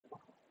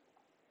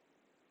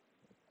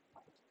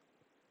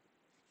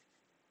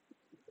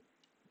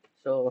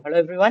Hello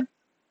everyone.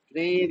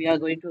 Today we are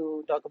going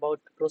to talk about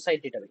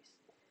Prosite Database.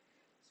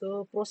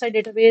 Prosite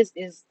Database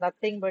is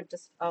nothing but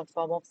just a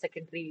form of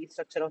secondary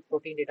structure of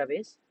protein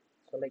database.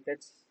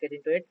 Let's get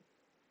into it.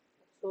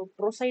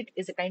 Prosite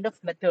is a kind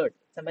of method.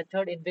 It's a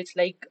method in which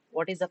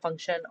what is the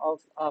function of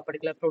a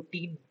particular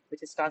protein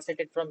which is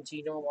translated from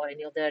genome or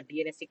any of the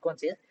DNA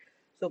sequences.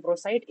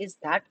 Prosite is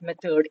that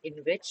method in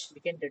which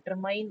we can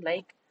determine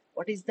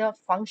what is the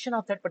function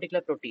of that particular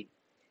protein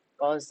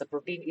because the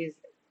protein is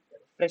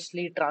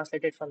freshly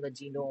translated from the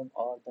genome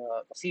or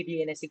the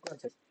cDNA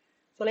sequences.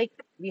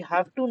 We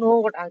have to know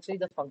what actually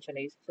the function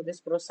is. So this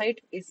prosite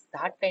is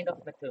that kind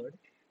of method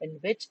in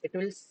which it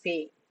will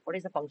say what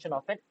is the function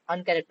of an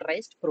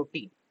uncharacterized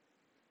protein.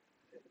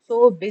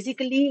 So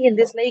basically, in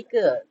this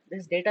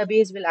this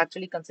database will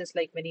actually consist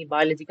many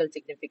biological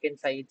significant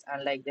sites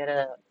and there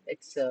are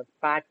its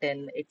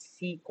pattern, its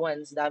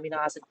sequence, the amino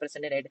acid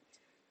present in it.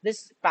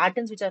 This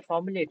patterns which are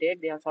formulated,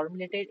 they are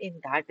formulated in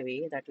that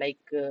way that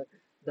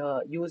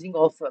the using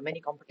of many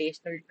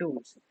computational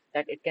tools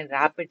that it can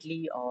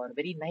rapidly or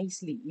very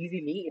nicely,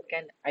 easily, it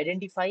can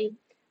identify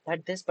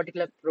that this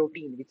particular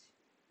protein which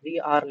we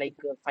are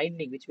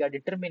finding, which we are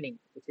determining,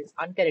 which is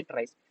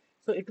uncharacterized.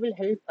 So it will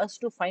help us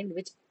to find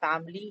which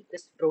family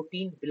this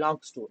protein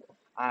belongs to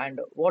and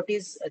what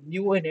is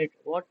new in it,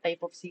 what type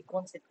of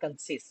sequence it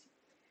consists.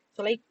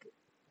 So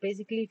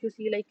basically if you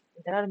see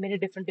there are many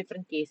different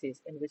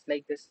cases in which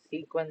this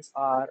sequence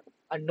are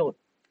unknown,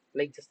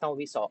 like just now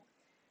we saw.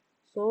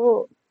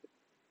 So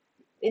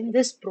in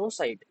this pro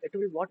site, it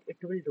will what it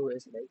will do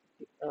is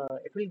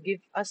it will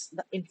give us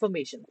the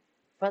information.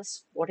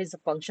 First, what is the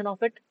function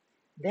of it?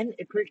 Then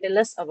it will tell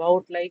us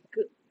about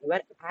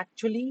where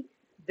actually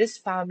this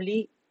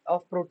family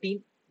of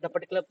protein, the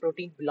particular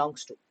protein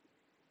belongs to.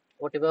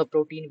 Whatever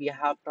protein we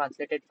have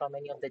translated from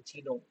any of the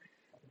genome,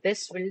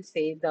 this will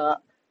say the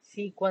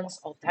sequence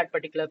of that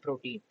particular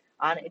protein,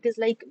 and it is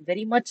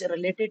very much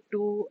related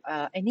to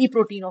any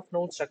protein of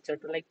known structure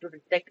to to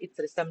detect its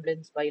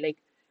resemblance by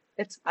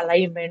its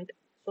alignment.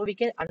 So we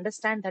can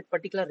understand that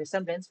particular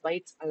resemblance by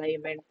its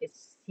alignment,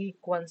 its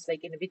sequence,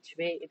 in which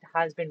way it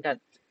has been done.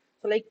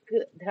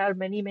 There are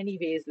many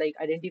ways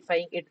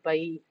identifying it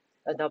by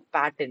the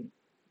pattern,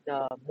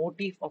 the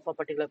motif of a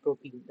particular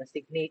protein, the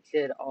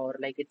signature, or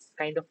its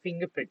kind of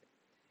fingerprint.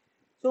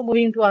 So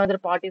moving to another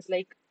part is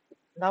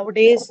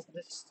nowadays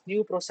this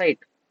new prosite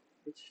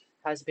which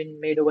has been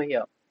made over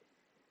here.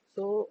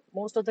 So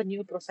most of the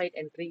new prosite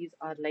entries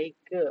are they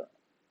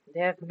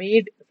have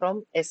made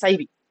from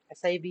SIB.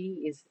 SIB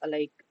is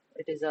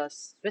it is a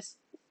Swiss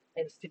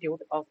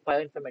Institute of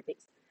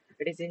Bioinformatics.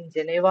 It is in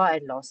Geneva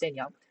and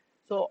Lausanne.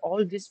 So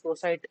all these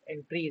prosite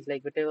entries,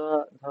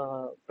 whatever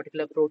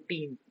particular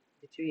protein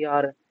which we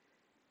are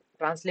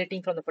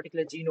translating from the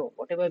particular genome,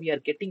 whatever we are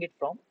getting it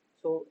from.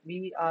 So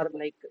we are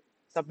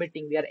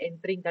submitting, we are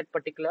entering that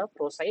particular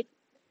prosite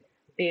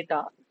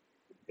data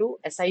to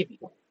SIB,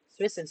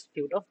 Swiss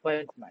Institute of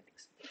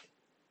Bioinformatics.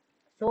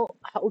 So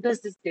how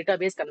does this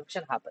database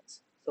connection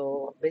happens?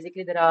 So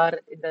basically there are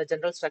in the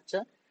general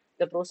structure,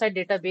 the prosite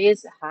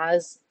database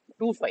has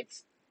two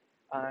files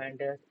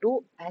and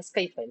two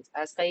ASCII files.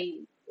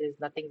 ASCII is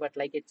nothing but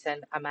it's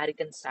an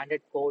American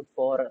standard code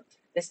for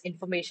this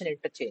information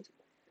interchange.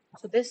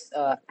 So this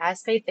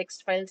ASCII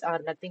text files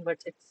are nothing but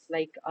it's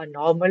like a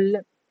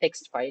normal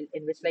text file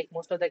in which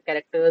most of the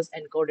characters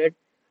encoded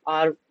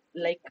are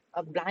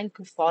a blank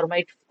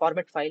format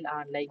file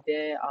and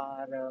they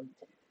are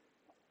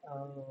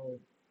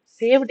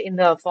saved in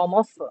the form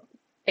of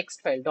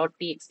text file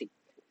 .txt.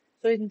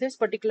 So in this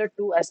particular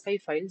two ASCII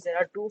files, there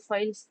are two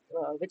files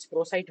which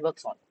Prosite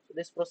works on. So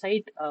this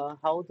Prosite,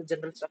 how the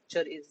general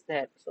structure is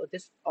there. So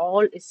this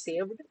all is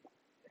saved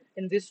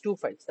in these two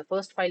files. The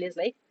first file is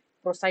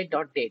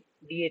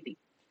prosite.dat.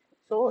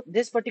 So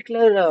this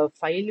particular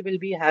file will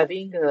be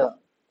having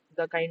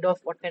the kind of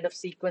what kind of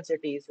sequence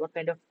it is, what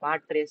kind of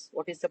matrix,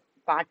 what is the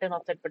pattern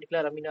of that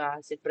particular amino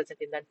acid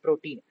present in that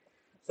protein.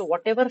 So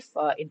whatever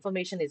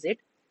information is it,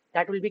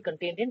 that will be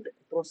contained in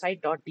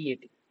prosite.dat.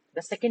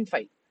 The second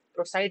file,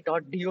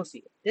 prosite.doc.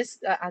 This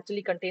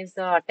actually contains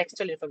the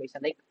textual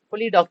information,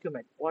 fully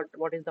document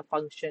what is the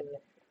function,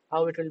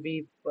 how it will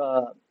be,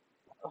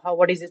 how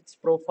what is its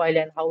profile,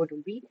 and how it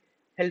will be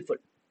helpful.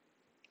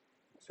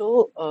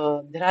 So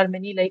there are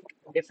many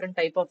different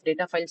type of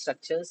data file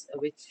structures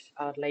which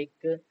are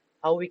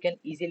how we can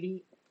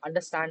easily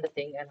understand the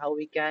thing and how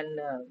we can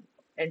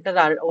enter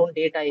our own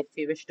data if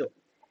we wish to.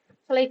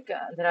 So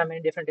there are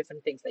many different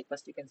things. Like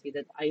first you can see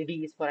that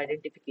ID is for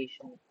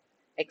identification,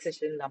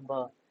 accession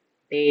number,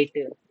 date,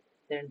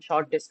 then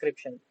short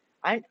description,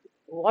 and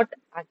what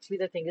actually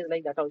the thing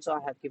is that also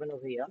I have given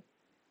over here.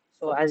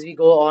 So as we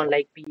go on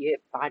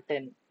PA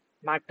pattern,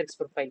 matrix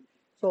profile.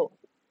 So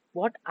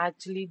what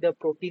actually the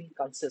protein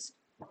consists?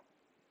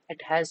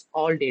 It has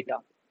all data,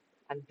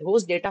 and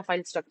those data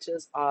file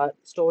structures are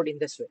stored in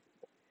this way.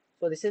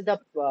 So this is the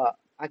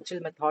actual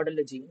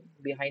methodology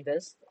behind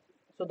this.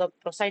 So the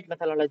Prosite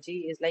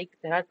methodology is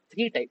there are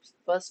three types.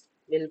 First,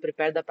 we'll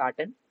prepare the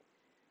pattern,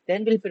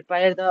 then we'll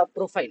prepare the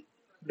profile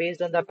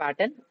based on the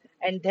pattern,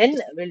 and then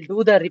we'll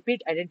do the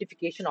repeat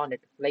identification on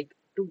it, like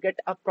to get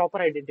a proper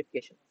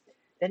identification.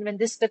 Then when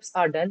these steps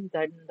are done,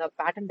 then the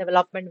pattern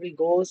development will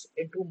goes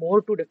into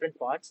more two different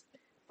parts.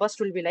 First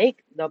will be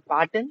like the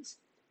patterns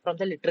from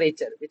the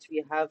literature which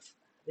we have,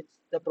 which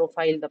the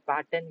profile, the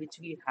pattern which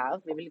we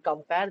have, we will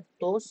compare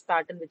those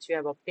pattern which we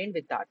have obtained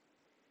with that.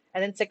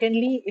 And then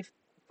secondly, if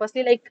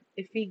firstly like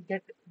if we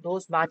get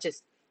those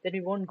matches, then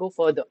we won't go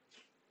further.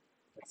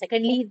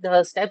 Secondly,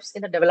 the steps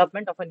in the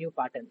development of a new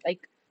pattern.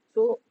 Like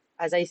so,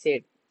 as I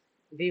said,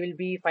 we will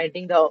be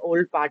finding the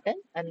old pattern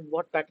and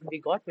what pattern we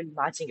got, we'll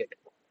matching it.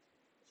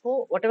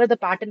 So whatever the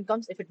pattern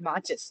comes, if it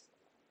matches,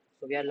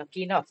 so we are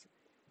lucky enough.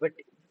 But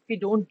if we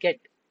don't get,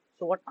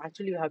 so what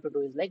actually we have to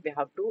do is like we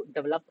have to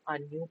develop a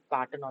new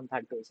pattern on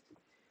that basis.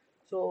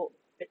 So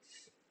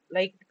it's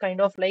like kind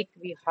of like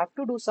we have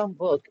to do some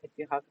work if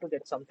you have to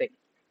get something.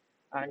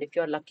 And if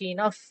you're lucky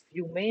enough,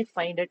 you may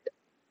find it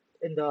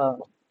in the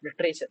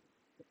literature.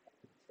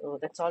 So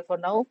that's all for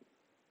now.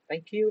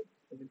 Thank you,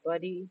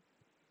 everybody.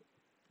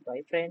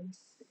 Bye, friends.